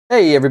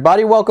Hey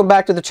everybody, welcome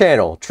back to the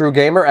channel. True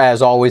Gamer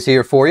as always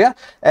here for you.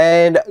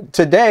 And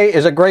today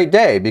is a great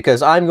day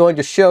because I'm going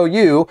to show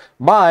you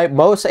my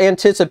most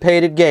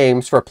anticipated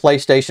games for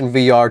PlayStation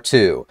VR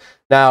 2.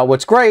 Now,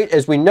 what's great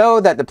is we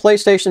know that the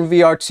PlayStation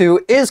VR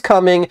 2 is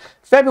coming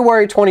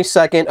February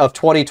 22nd of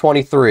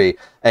 2023.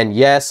 And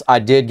yes, I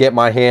did get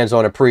my hands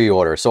on a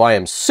pre-order, so I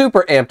am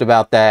super amped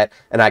about that,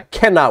 and I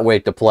cannot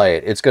wait to play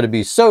it. It's going to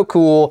be so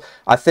cool.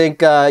 I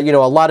think, a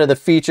lot of the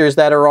features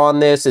that are on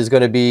this is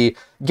going to be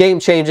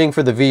game-changing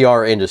for the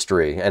VR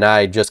industry, and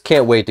I just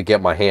can't wait to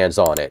get my hands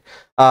on it.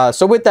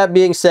 So with that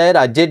being said,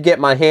 I did get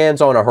my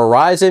hands on a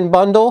Horizon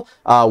bundle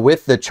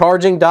with the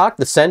charging dock,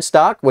 the Sense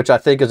dock, which I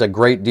think is a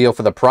great deal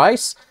for the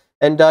price.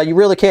 And you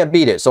really can't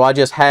beat it, so I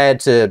just had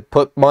to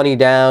put money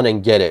down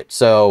and get it.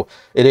 So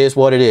it is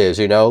what it is,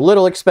 a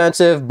little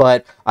expensive,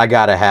 but I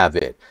gotta have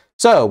it.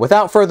 So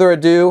without further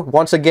ado,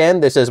 once again,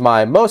 this is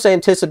my most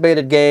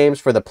anticipated games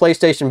for the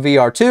PlayStation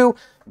VR 2.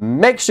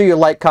 Make sure you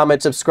like,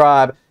 comment,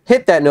 subscribe,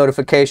 hit that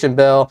notification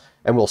bell,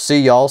 and we'll see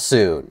y'all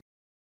soon.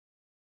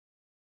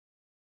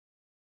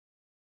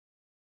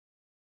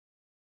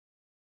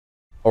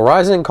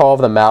 Horizon Call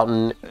of the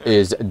Mountain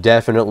is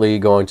definitely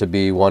going to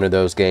be one of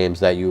those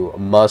games that you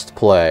must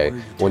play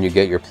when you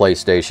get your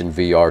PlayStation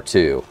VR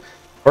 2.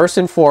 First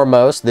and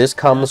foremost, this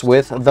comes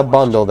with the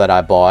bundle that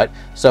I bought,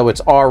 so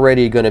it's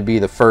already going to be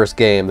the first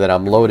game that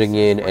I'm loading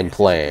in and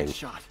playing.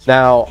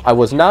 Now, I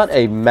was not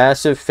a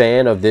massive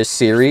fan of this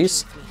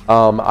series.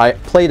 I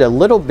played a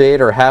little bit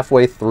or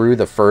halfway through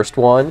the first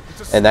one,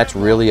 and that's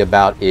really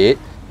about it.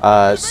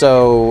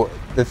 So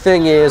the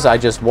thing is, I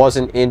just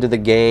wasn't into the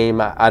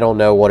game. I don't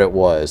know what it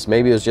was.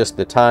 Maybe it was just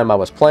the time I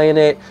was playing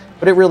it,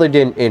 but it really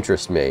didn't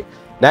interest me.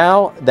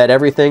 Now that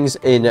everything's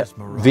in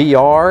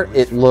VR,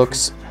 it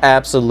looks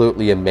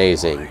absolutely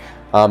amazing.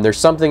 There's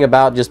something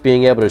about just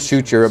being able to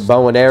shoot your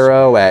bow and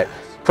arrow at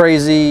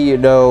crazy,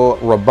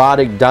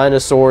 robotic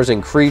dinosaurs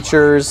and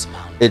creatures.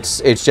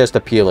 It's just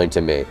appealing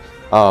to me.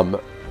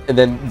 And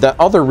then the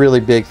other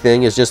really big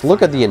thing is just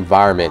look at the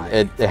environment.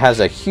 It has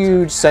a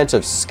huge sense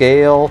of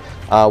scale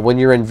when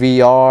you're in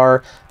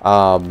VR.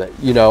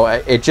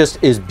 It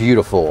just is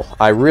beautiful.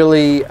 I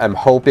really am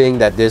hoping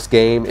that this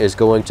game is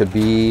going to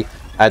be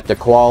at the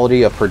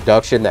quality of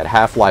production that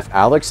Half-Life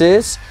Alyx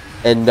is.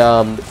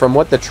 And from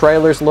what the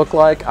trailers look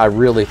like, I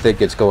really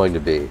think it's going to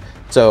be.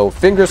 So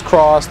fingers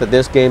crossed that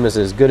this game is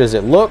as good as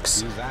it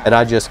looks, and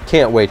I just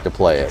can't wait to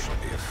play it.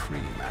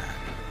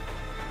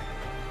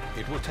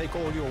 It will take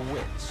all your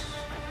wits,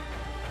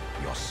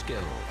 your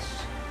skills,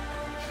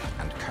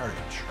 and courage.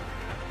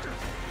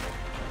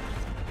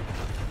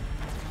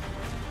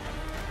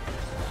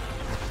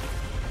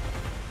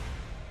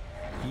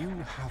 You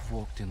have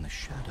walked in the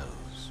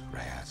shadows,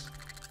 Reyes.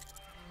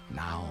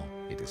 Now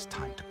it is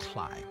time to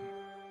climb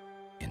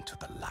into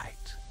the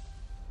light.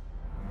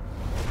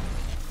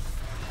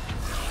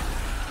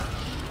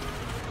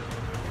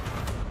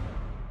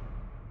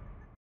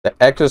 The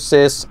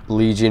Exorcist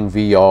Legion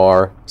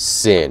VR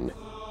Sin.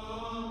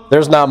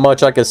 There's not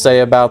much I can say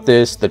about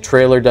this. The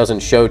trailer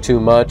doesn't show too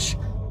much,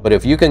 but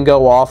if you can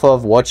go off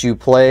of what you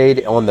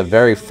played on the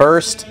very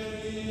first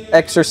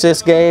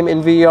Exorcist game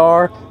in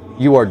VR,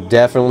 you are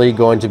definitely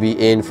going to be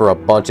in for a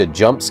bunch of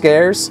jump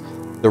scares.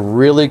 The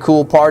really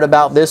cool part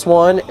about this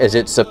one is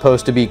it's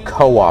supposed to be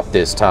co-op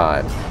this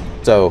time.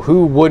 So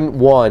who wouldn't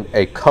want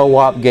a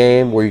co-op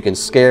game where you can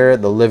scare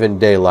the living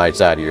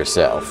daylights out of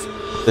yourself?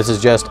 This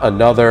is just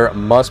another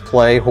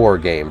must-play horror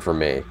game for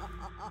me.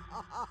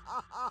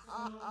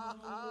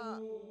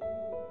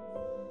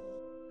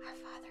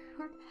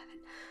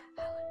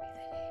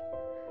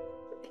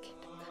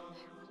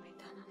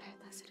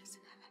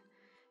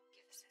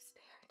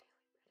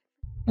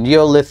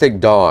 Neolithic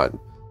Dawn.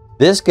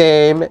 This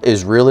game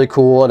is really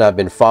cool, and I've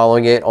been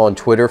following it on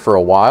Twitter for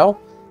a while.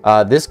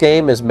 This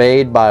game is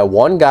made by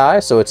one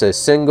guy, so it's a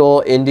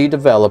single indie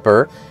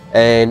developer,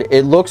 and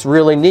it looks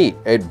really neat.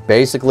 It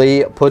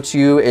basically puts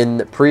you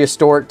in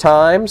prehistoric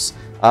times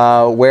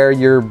where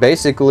you're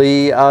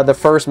basically the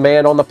first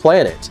man on the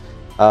planet.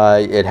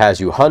 It has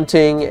you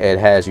hunting, it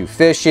has you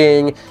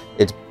fishing.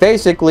 It's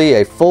basically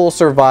a full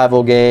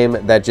survival game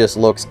that just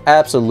looks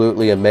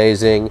absolutely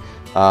amazing.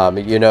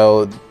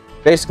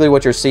 Basically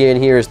what you're seeing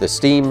here is the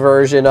Steam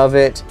version of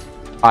it.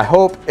 I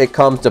hope it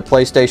comes to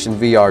PlayStation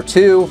VR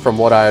 2, from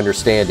what I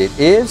understand it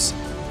is,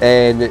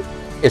 and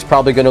it's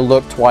probably going to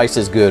look twice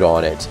as good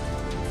on it.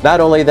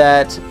 Not only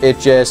that, it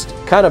just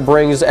kind of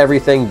brings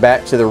everything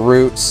back to the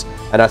roots,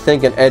 and I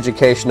think an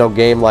educational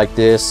game like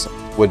this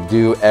would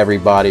do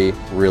everybody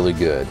really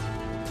good.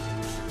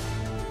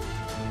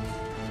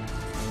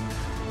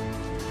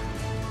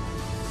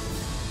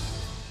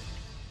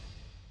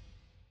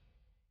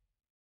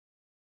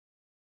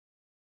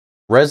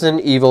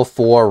 Resident Evil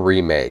 4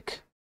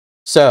 Remake.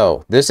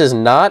 So, this is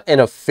not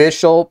an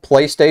official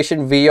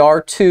PlayStation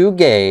VR 2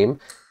 game,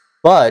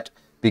 but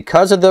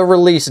because of the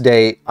release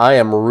date, I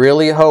am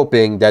really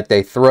hoping that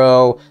they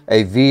throw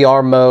a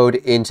VR mode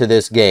into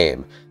this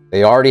game.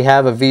 They already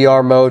have a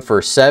VR mode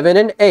for 7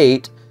 and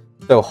 8,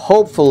 So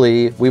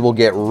hopefully we will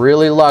get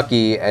really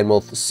lucky and we'll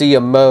see a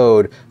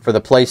mode for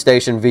the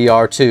PlayStation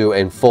VR 2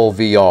 in full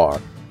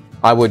VR.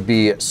 I would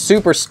be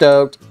super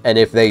stoked, and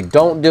if they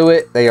don't do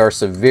it, they are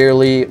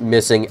severely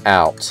missing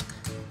out.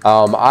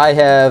 I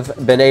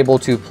have been able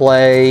to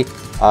play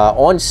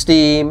on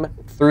Steam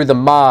through the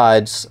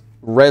mods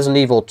Resident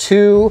Evil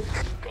 2,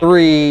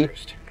 3,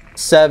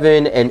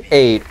 7, and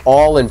 8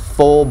 all in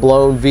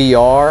full-blown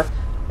VR,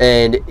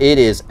 and it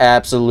is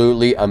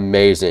absolutely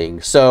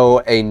amazing.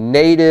 So a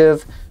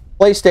native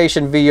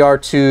PlayStation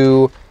VR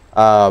 2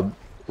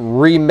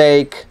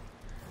 remake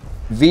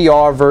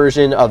VR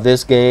version of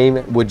this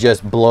game would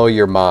just blow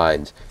your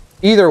mind.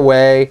 Either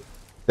way,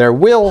 there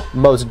will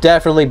most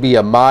definitely be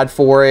a mod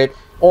for it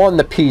on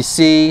the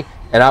PC,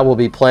 and I will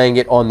be playing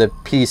it on the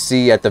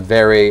PC at the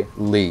very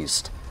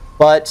least.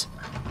 But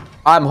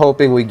I'm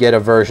hoping we get a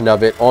version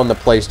of it on the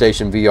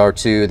PlayStation VR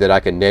 2 that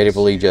I can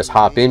natively just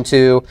hop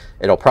into.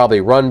 It'll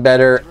probably run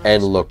better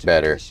and look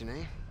better.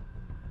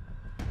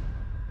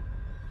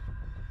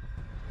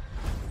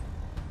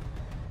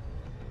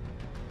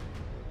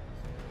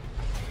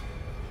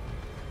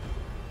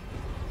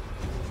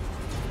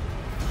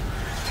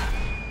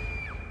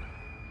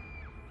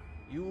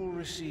 You will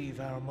receive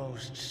our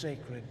most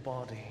sacred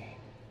body.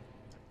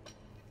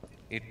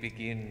 It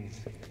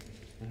begins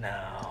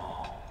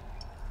now.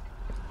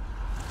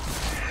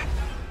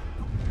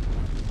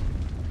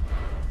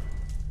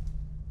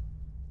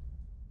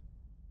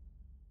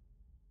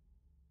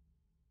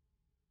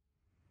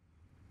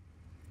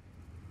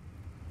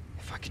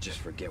 If I could just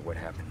forget what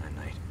happened that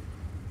night.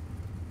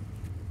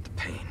 The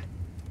pain.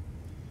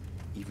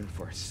 Even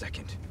for a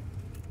second.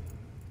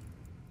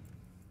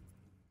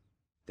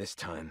 This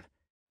time,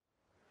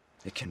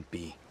 it can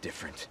be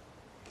different.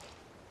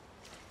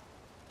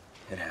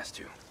 It has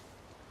to.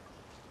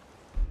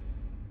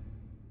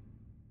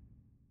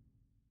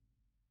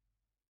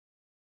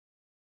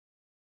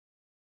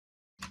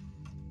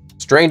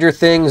 Stranger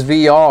Things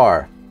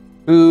VR.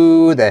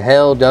 Who the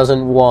hell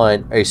doesn't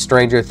want a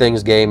Stranger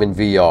Things game in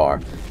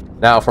VR?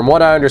 Now, from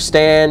what I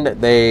understand,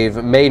 they've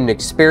made an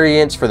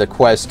experience for the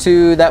Quest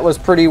 2 that was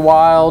pretty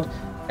wild,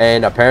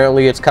 and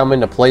apparently it's coming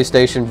to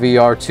PlayStation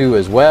VR 2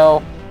 as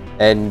well.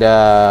 And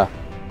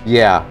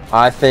yeah,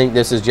 I think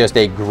this is just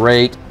a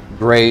great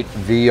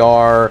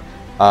VR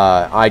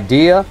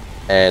idea,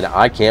 and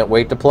I can't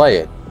wait to play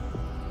it.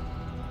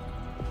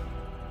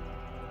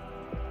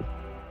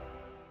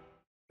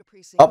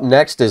 Up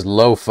next is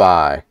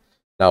Lo-Fi.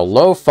 Now,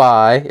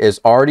 Lo-Fi is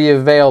already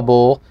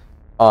available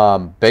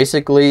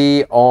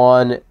basically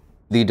on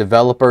the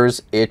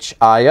developer's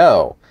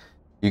itch.io.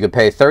 You can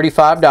pay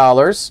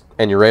 $35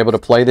 and you're able to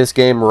play this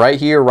game right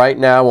here, right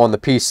now on the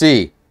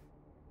PC.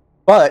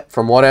 But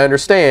from what I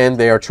understand,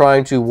 they are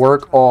trying to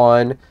work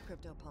on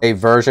a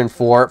version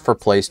for it for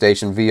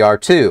PlayStation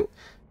VR 2.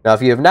 Now,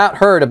 if you have not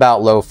heard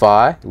about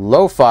Lo-Fi,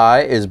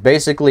 Lo-Fi is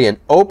basically an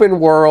open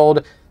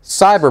world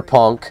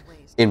cyberpunk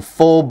in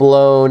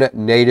full-blown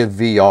native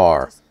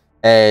VR.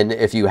 And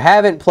if you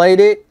haven't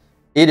played it,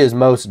 it is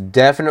most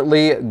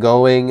definitely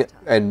going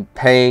and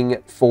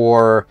paying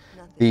for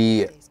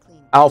the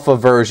alpha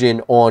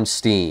version on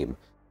Steam.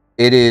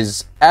 It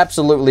is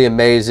absolutely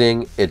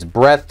amazing. It's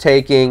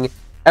breathtaking.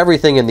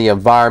 Everything in the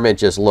environment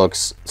just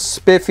looks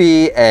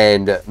spiffy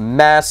and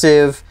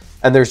massive.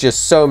 And there's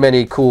just so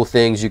many cool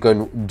things you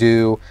can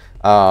do.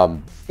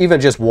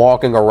 Even just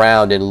walking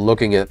around and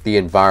looking at the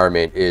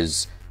environment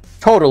is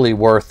totally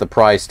worth the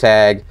price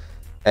tag.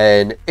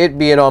 And it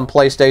being on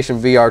PlayStation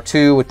VR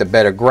 2 with the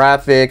better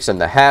graphics and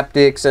the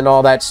haptics and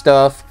all that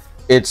stuff,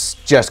 it's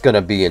just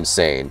gonna be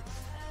insane.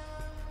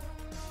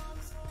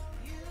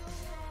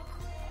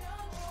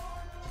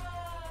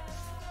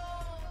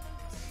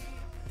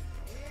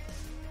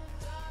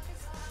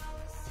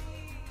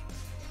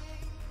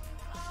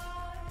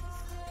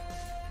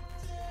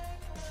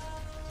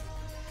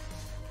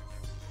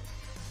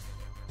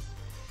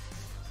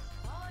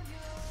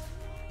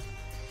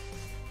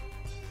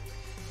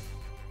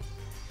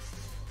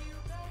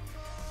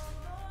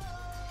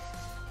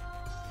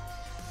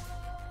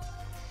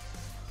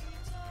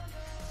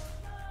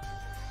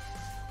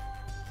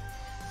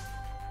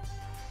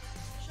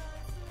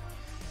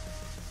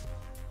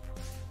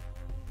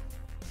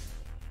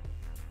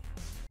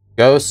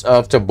 Ghosts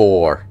of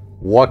Tabor.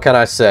 What can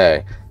I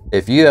say?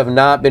 If you have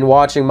not been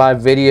watching my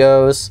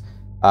videos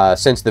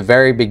since the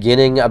very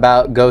beginning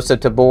about Ghosts of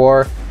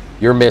Tabor,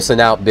 you're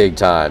missing out big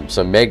time.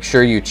 So make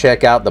sure you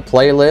check out the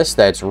playlist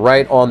that's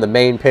right on the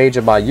main page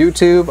of my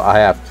YouTube. I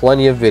have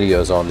plenty of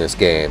videos on this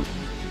game.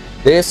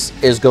 This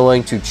is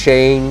going to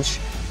change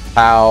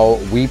how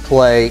we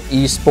play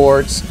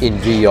esports in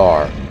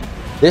VR.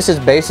 This is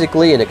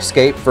basically an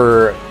escape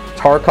for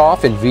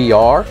Tarkov in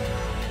VR.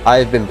 I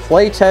have been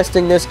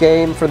playtesting this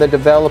game for the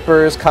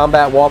developers,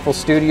 Combat Waffle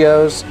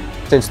Studios,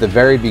 since the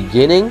very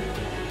beginning,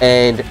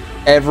 and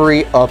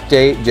every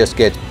update just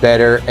gets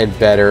better and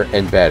better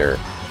and better.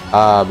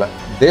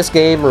 This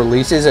game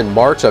releases in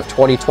March of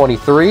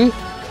 2023,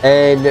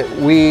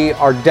 and we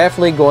are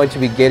definitely going to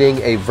be getting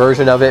a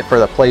version of it for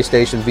the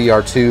PlayStation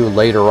VR 2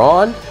 later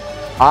on.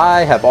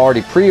 I have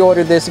already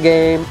pre-ordered this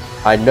game.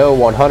 I know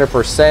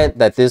 100%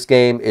 that this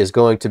game is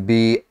going to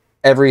be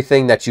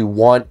everything that you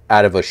want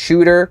out of a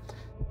shooter.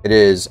 It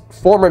is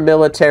former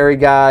military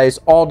guys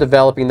all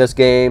developing this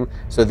game,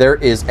 so there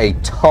is a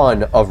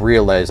ton of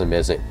realism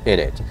in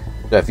it.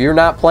 So if you're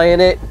not playing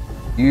it,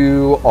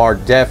 you are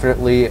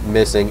definitely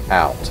missing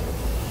out.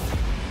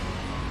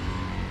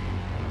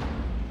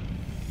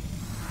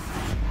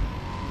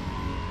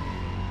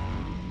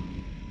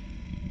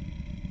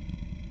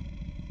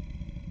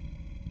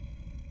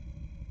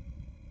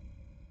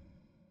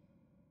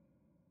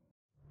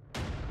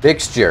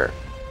 Mixture.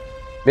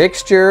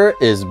 Mixture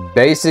is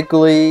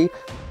basically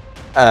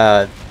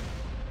a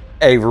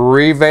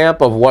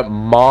revamp of what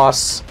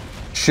Moss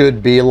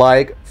should be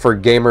like for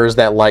gamers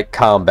that like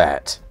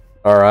combat.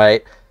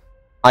 Alright?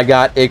 I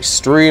got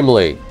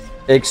extremely,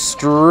 I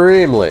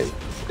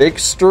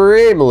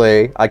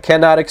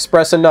cannot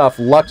express enough,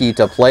 lucky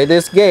to play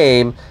this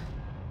game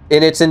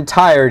in its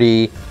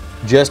entirety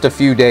just a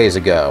few days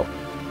ago.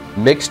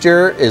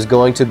 Mixture is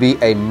going to be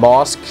a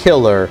Moss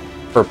killer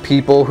for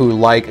people who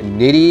like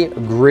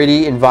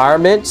nitty-gritty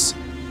environments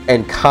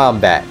and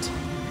combat.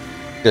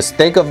 Just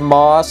think of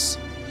Moss,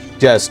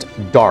 just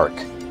dark.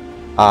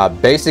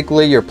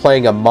 Basically, you're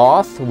playing a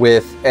moth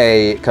with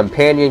a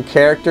companion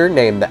character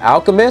named the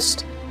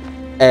Alchemist,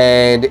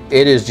 and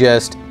it is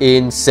just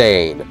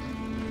insane.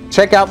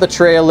 Check out the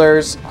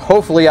trailers.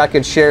 Hopefully I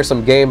can share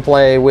some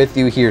gameplay with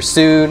you here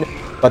soon,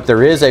 but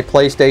there is a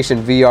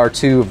PlayStation VR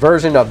 2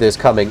 version of this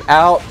coming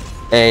out,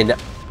 and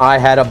I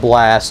had a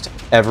blast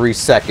every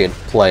second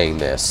playing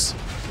this.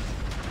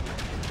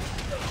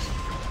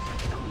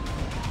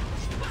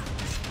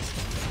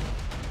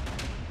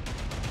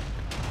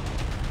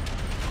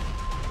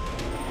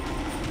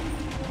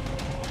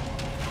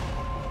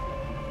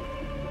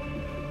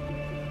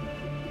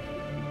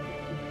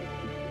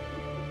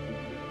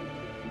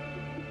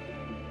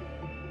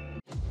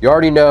 You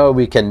already know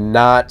we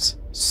cannot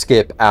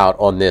skip out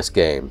on this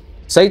game.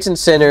 Saints and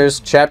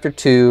Sinners Chapter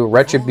 2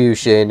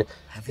 Retribution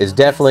is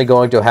definitely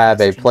going to have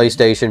a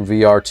PlayStation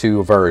VR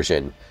 2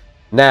 version.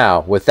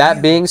 Now, with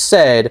that being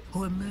said,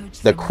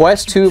 the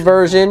Quest 2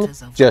 version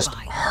just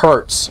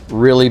hurts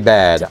really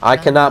bad. I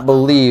cannot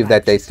believe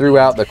that they threw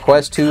out the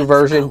Quest 2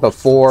 version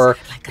before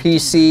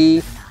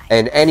PC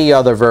and any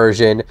other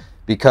version,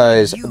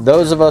 because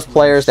those of us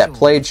players that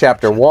played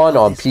Chapter 1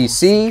 on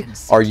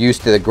PC are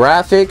used to the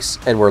graphics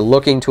and we're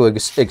looking to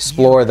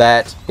explore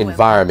that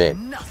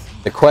environment.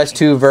 The Quest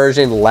 2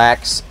 version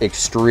lacks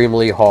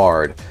extremely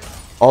hard.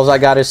 All I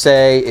gotta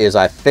say is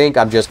I think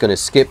I'm just gonna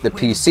skip the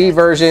PC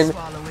version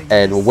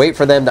and wait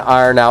for them to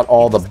iron out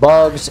all the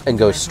bugs and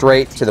go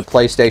straight to the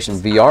PlayStation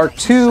VR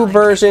 2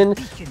 version.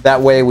 That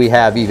way we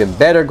have even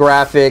better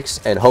graphics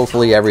and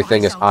hopefully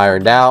everything is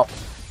ironed out.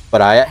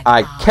 But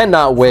I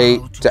cannot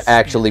wait to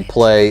actually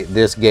play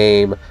this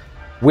game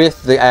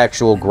with the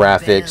actual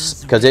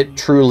graphics, because it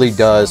truly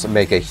does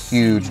make a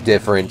huge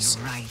difference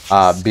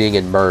being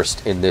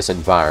immersed in this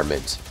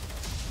environment.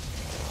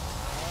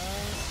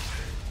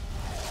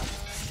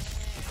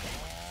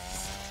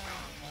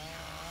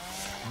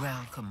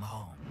 Welcome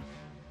home,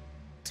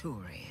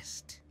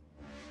 tourist.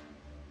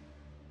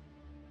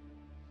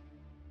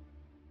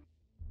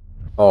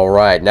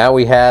 Alright, now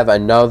we have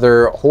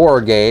another horror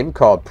game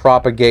called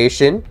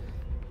Propagation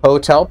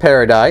Hotel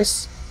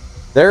Paradise.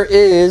 There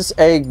is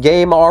a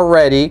game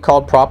already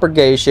called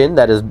Propagation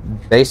that is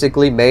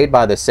basically made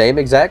by the same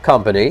exact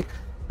company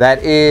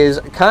that is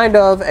kind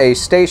of a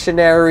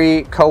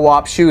stationary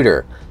co-op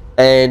shooter,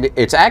 and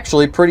it's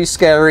actually pretty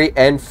scary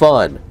and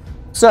fun.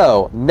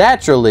 So,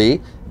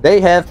 naturally, they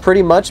have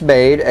pretty much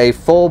made a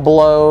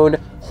full-blown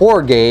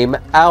horror game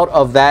out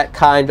of that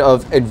kind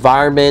of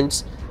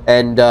environment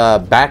and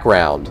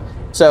background.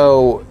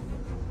 So,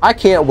 I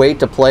can't wait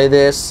to play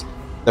this.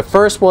 The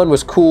first one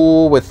was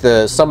cool with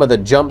some of the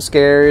jump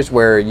scares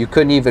where you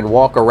couldn't even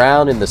walk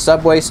around in the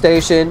subway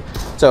station.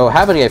 So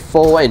having a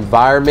full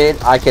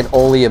environment, I can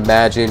only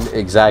imagine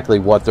exactly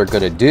what they're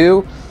going to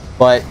do.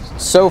 But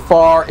so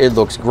far, it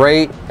looks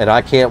great, and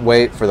I can't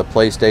wait for the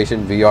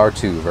PlayStation VR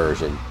 2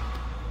 version.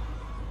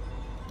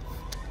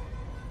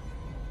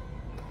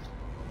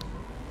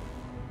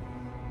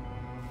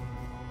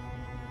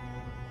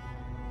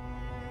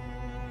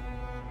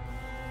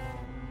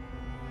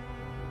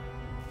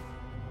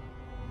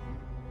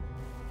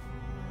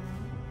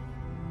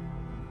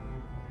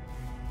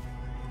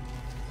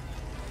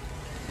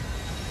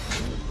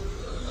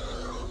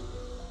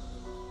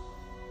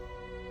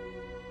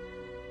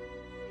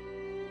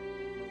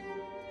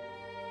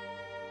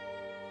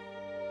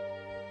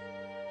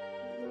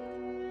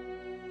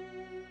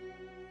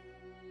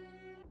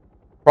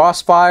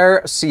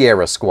 Crossfire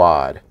Sierra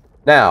Squad.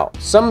 Now,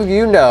 some of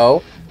you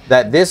know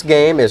that this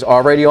game is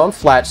already on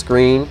flat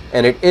screen,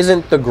 and it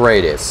isn't the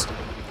greatest.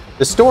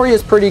 The story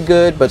is pretty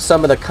good, but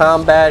some of the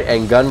combat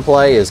and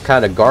gunplay is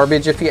kind of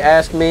garbage if you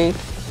ask me,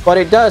 but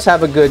it does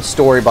have a good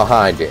story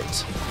behind it.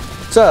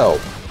 So,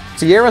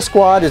 Sierra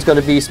Squad is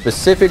going to be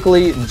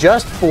specifically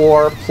just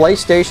for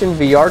PlayStation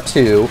VR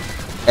 2,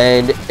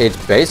 and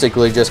it's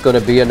basically just going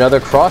to be another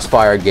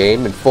Crossfire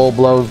game in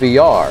full-blown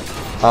VR.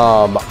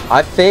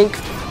 I think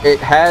it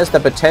has the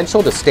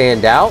potential to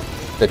stand out.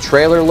 The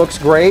trailer looks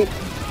great,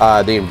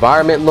 the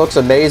environment looks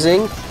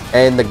amazing,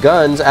 and the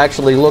guns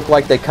actually look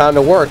like they kind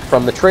of work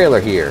from the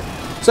trailer here.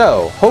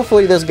 So,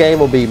 hopefully this game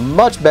will be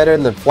much better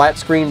than the flat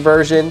screen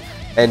version,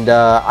 and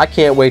I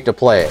can't wait to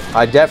play it.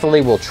 I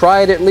definitely will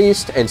try it at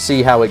least and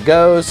see how it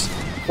goes.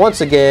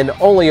 Once again,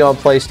 only on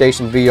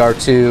PlayStation VR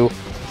 2,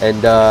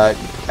 and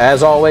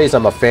as always,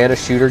 I'm a fan of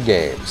shooter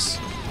games.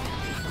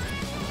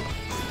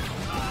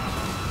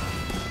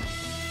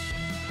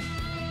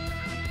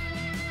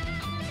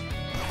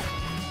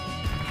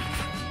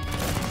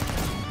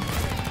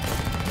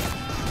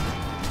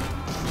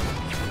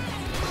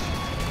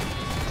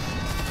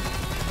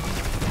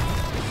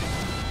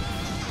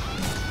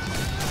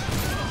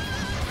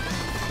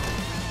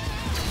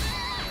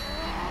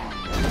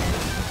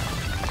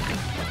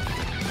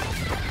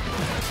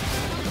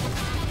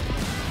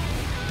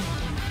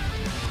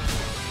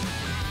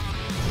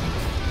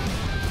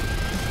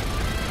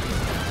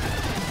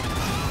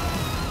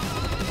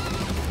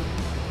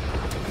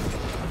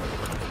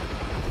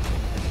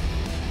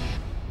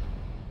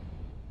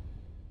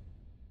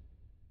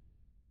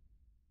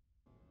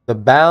 The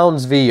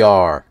Bounds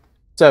VR.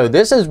 So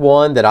this is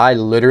one that I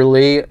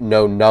literally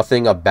know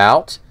nothing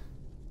about,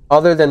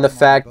 other than the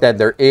fact that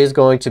there is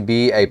going to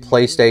be a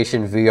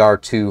PlayStation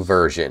VR 2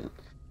 version.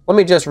 Let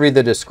me just read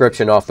the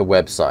description off the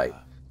website.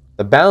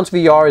 The Bounds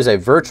VR is a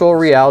virtual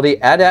reality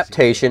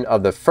adaptation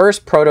of the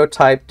first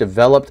prototype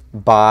developed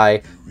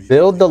by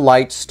Build the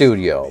Light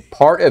Studio,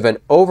 part of an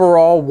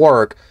overall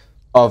work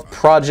of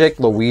Project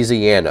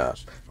Louisiana.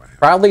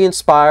 Proudly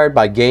inspired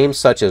by games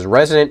such as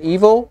Resident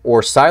Evil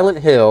or Silent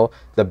Hill,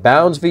 the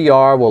Bounds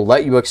VR will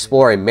let you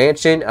explore a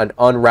mansion and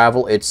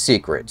unravel its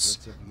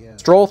secrets.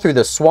 Stroll through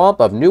the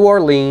swamp of New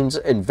Orleans,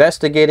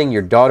 investigating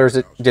your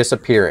daughter's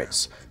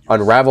disappearance.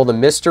 Unravel the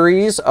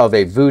mysteries of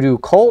a voodoo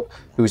cult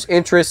whose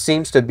interest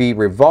seems to be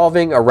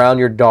revolving around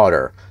your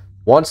daughter.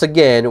 Once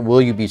again,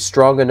 will you be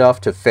strong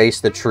enough to face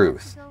the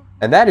truth?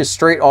 And that is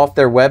straight off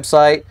their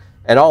website,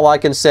 and all I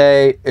can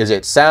say is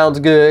it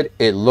sounds good,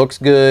 it looks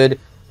good,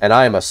 and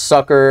I am a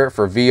sucker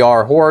for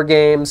VR horror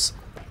games,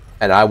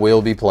 and I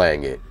will be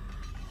playing it.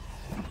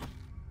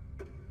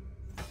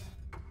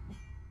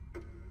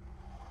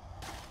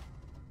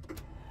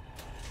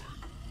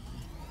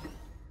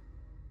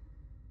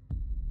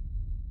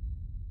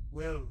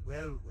 Well,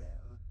 well,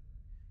 well.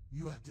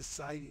 You have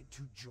decided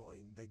to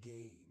join the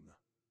game.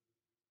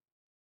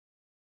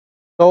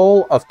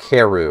 Soul of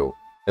Kaeru.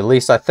 At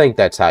least I think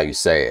that's how you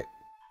say it.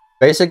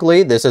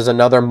 Basically, this is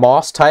another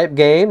Moss-type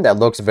game that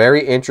looks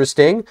very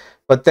interesting,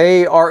 but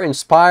they are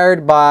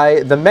inspired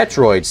by the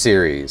Metroid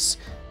series.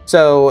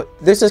 So,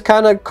 this is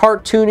kind of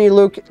cartoony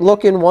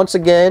looking once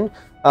again,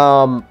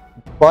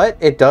 but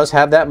it does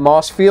have that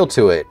Moss feel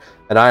to it.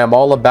 And I am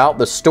all about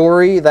the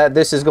story that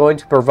this is going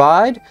to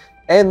provide,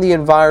 and the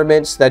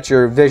environments that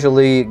you're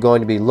visually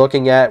going to be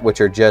looking at,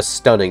 which are just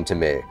stunning to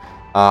me.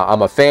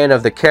 I'm a fan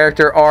of the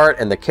character art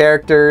and the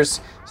characters,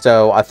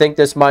 so I think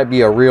this might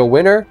be a real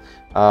winner.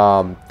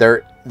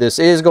 This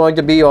is going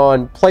to be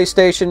on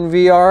PlayStation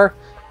VR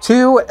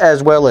 2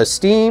 as well as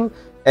Steam,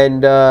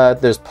 and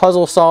there's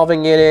puzzle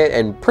solving in it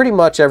and pretty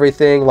much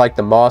everything like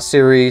the Moss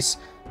series.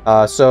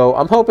 So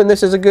I'm hoping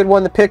this is a good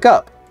one to pick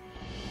up.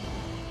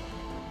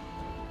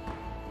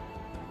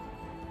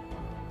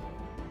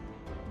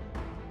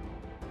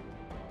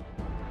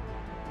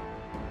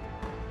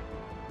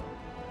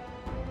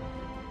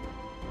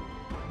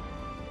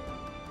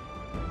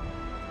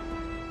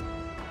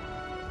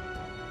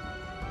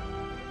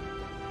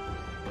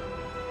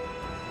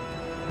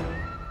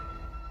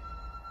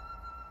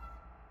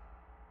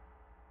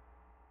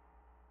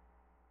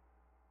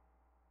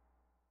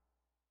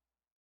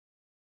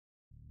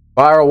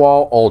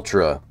 Firewall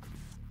Ultra.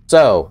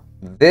 So,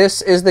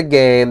 this is the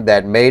game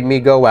that made me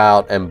go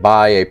out and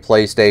buy a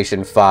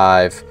PlayStation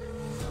 5,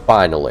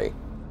 finally.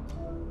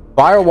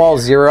 Firewall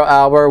 0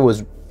 Hour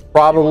was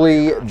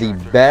probably the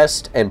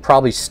best, and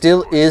probably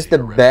still is the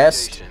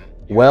best,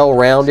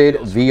 well-rounded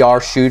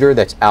VR shooter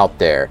that's out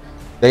there.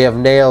 They have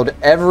nailed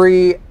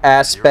every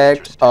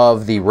aspect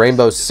of the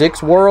Rainbow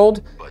Six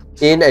world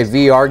in a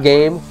VR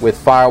game with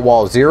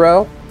Firewall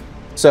 0.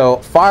 So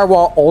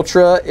Firewall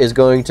Ultra is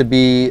going to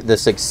be the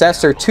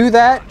successor to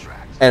that,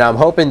 and I'm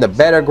hoping the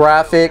better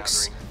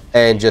graphics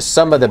and just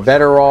some of the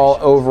better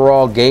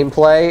overall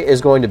gameplay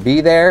is going to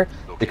be there,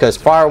 because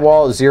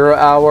Firewall 0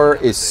 Hour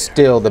is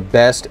still the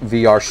best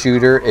VR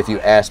shooter if you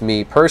ask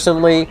me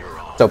personally.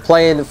 So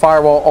playing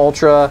Firewall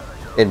Ultra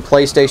in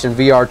PlayStation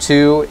VR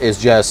 2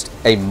 is just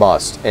a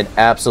must, an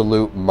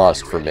absolute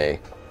must for me.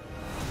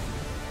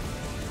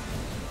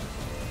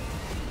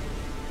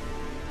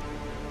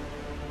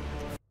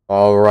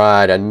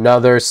 Alright,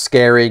 another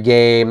scary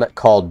game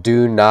called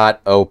Do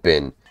Not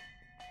Open.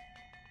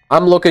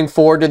 I'm looking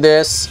forward to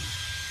this.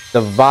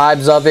 The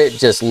vibes of it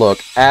just look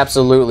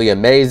absolutely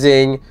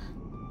amazing.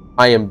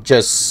 I am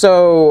just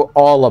so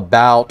all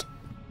about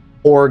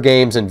horror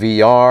games in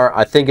VR.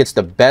 I think it's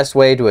the best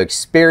way to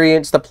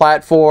experience the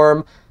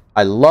platform.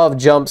 I love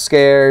jump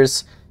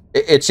scares.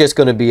 It's just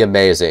going to be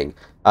amazing.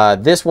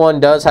 This one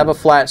does have a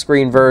flat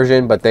screen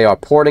version, but they are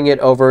porting it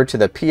over to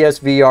the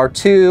PSVR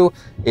 2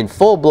 in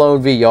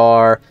full-blown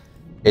VR.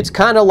 It's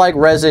kind of like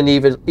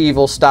Resident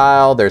Evil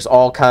style. There's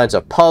all kinds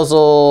of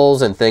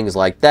puzzles and things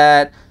like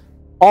that,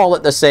 all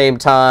at the same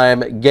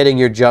time, getting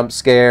your jump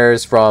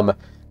scares from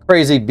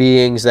crazy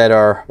beings that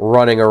are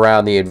running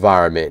around the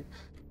environment.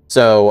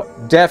 So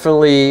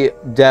definitely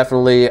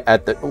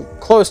at the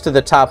close to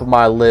the top of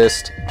my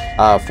list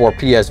for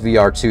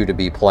PSVR 2 to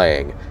be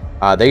playing.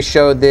 They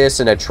showed this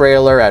in a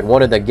trailer at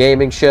one of the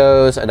gaming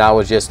shows, and I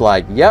was just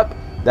like, yep,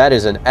 that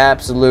is an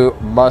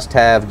absolute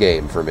must-have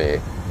game for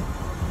me.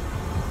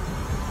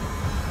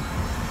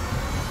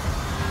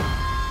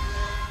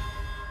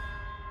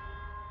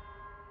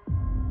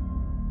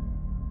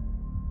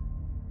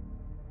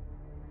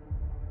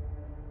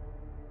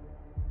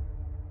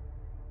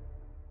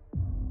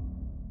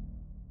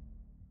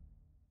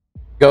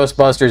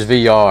 Ghostbusters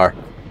VR.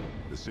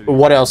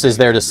 What else is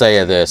there to say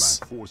of this?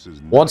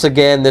 Once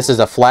again, this is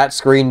a flat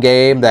screen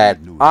game that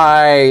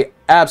I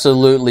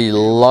absolutely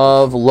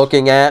love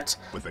looking at.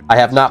 I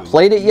have not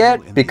played it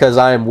yet because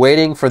I am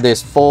waiting for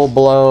this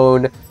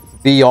full-blown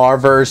VR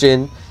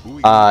version.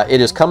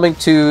 It is coming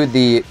to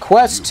the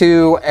Quest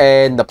 2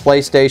 and the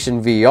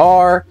PlayStation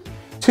VR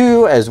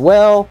 2 as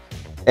well.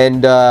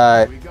 And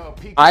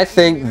I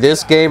think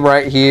this game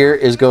right here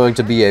is going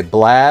to be a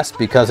blast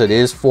because it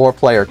is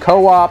 4-player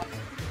co-op.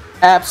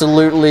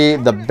 Absolutely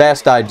the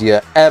best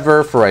idea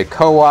ever for a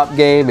co-op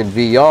game in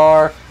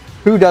VR.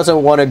 Who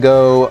doesn't want to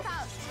go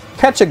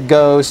catch a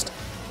ghost,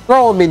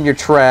 throw them in your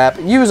trap,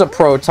 use a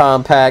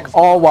proton pack,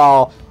 all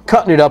while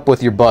cutting it up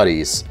with your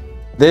buddies?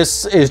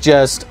 This is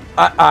just,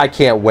 I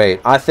can't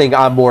wait. I think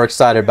I'm more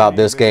excited about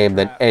this game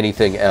than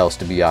anything else,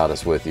 to be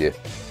honest with you.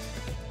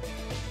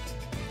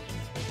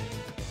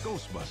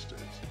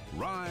 Ghostbusters,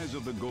 Rise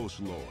of the Ghost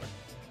Lord,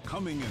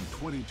 coming in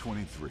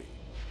 2023.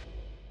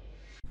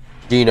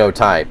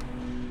 Genotype.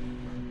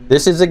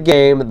 This is a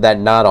game that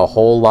not a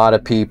whole lot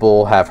of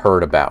people have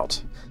heard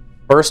about.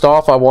 First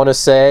off, I want to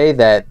say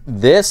that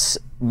this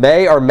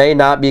may or may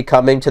not be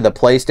coming to the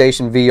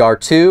PlayStation VR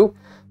 2,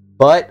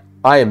 but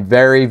I am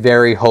very,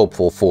 very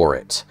hopeful for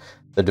it.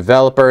 The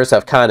developers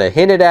have kind of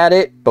hinted at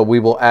it, but we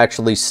will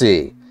actually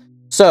see.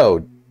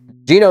 So,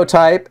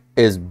 Genotype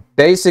is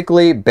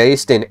basically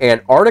based in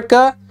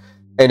Antarctica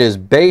and is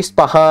based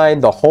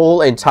behind the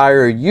whole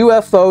entire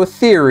UFO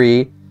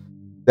theory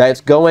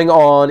that's going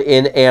on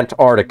in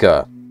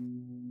Antarctica.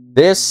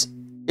 This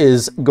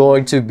is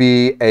going to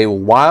be a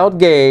wild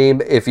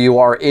game if you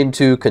are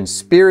into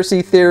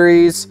conspiracy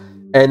theories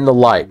and the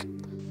like.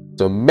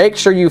 So make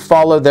sure you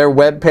follow their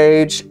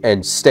webpage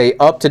and stay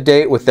up to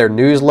date with their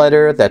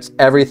newsletter. That's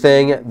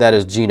everything that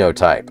is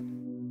Genotype.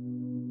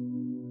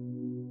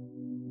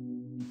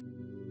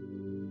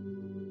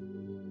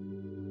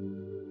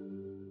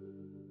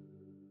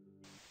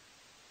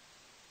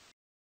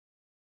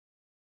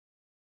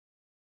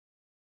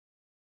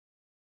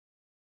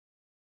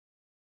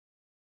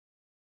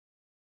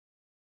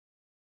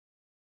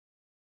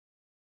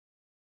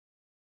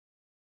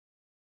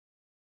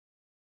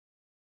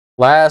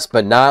 Last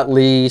but not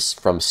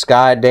least, from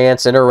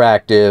Skydance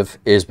Interactive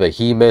is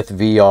Behemoth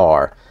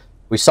VR.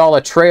 We saw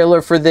a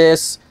trailer for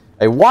this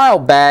a while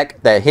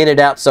back that hinted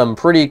at some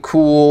pretty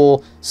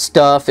cool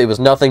stuff. It was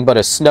nothing but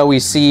a snowy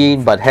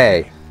scene, but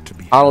hey,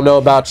 I don't know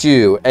about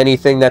you,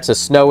 anything that's a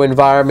snow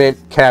environment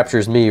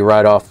captures me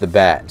right off the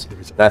bat.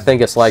 And I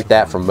think it's like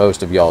that for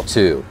most of y'all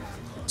too.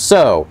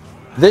 So,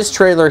 this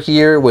trailer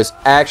here was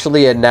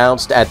actually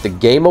announced at the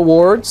Game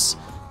Awards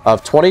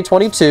of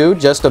 2022,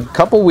 just a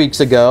couple weeks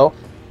ago,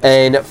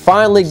 and it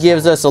finally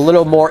gives us a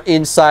little more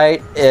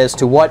insight as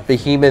to what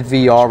Behemoth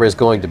VR is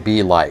going to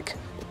be like.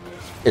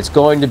 It's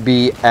going to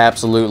be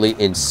absolutely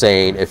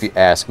insane if you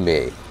ask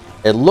me.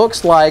 It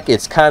looks like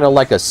it's kind of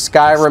like a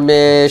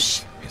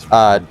Skyrim-ish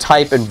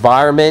type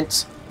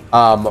environment.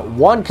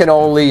 One can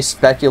only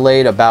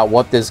speculate about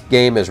what this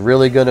game is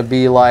really going to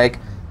be like,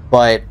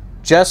 but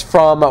just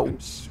from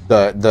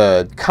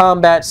the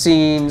combat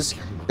scenes,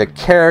 the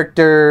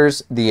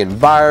characters, the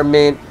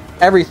environment,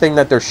 everything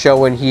that they're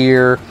showing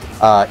here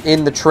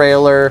in the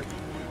trailer,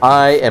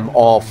 I am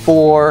all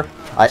for.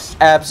 I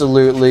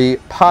absolutely,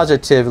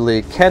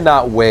 positively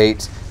cannot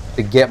wait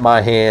to get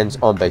my hands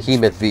on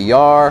Behemoth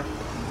VR.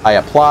 I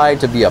applied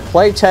to be a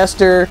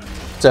playtester,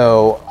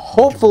 so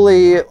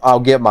hopefully I'll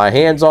get my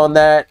hands on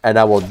that, and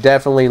I will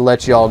definitely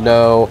let y'all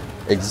know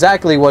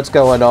exactly what's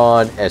going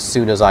on as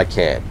soon as I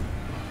can.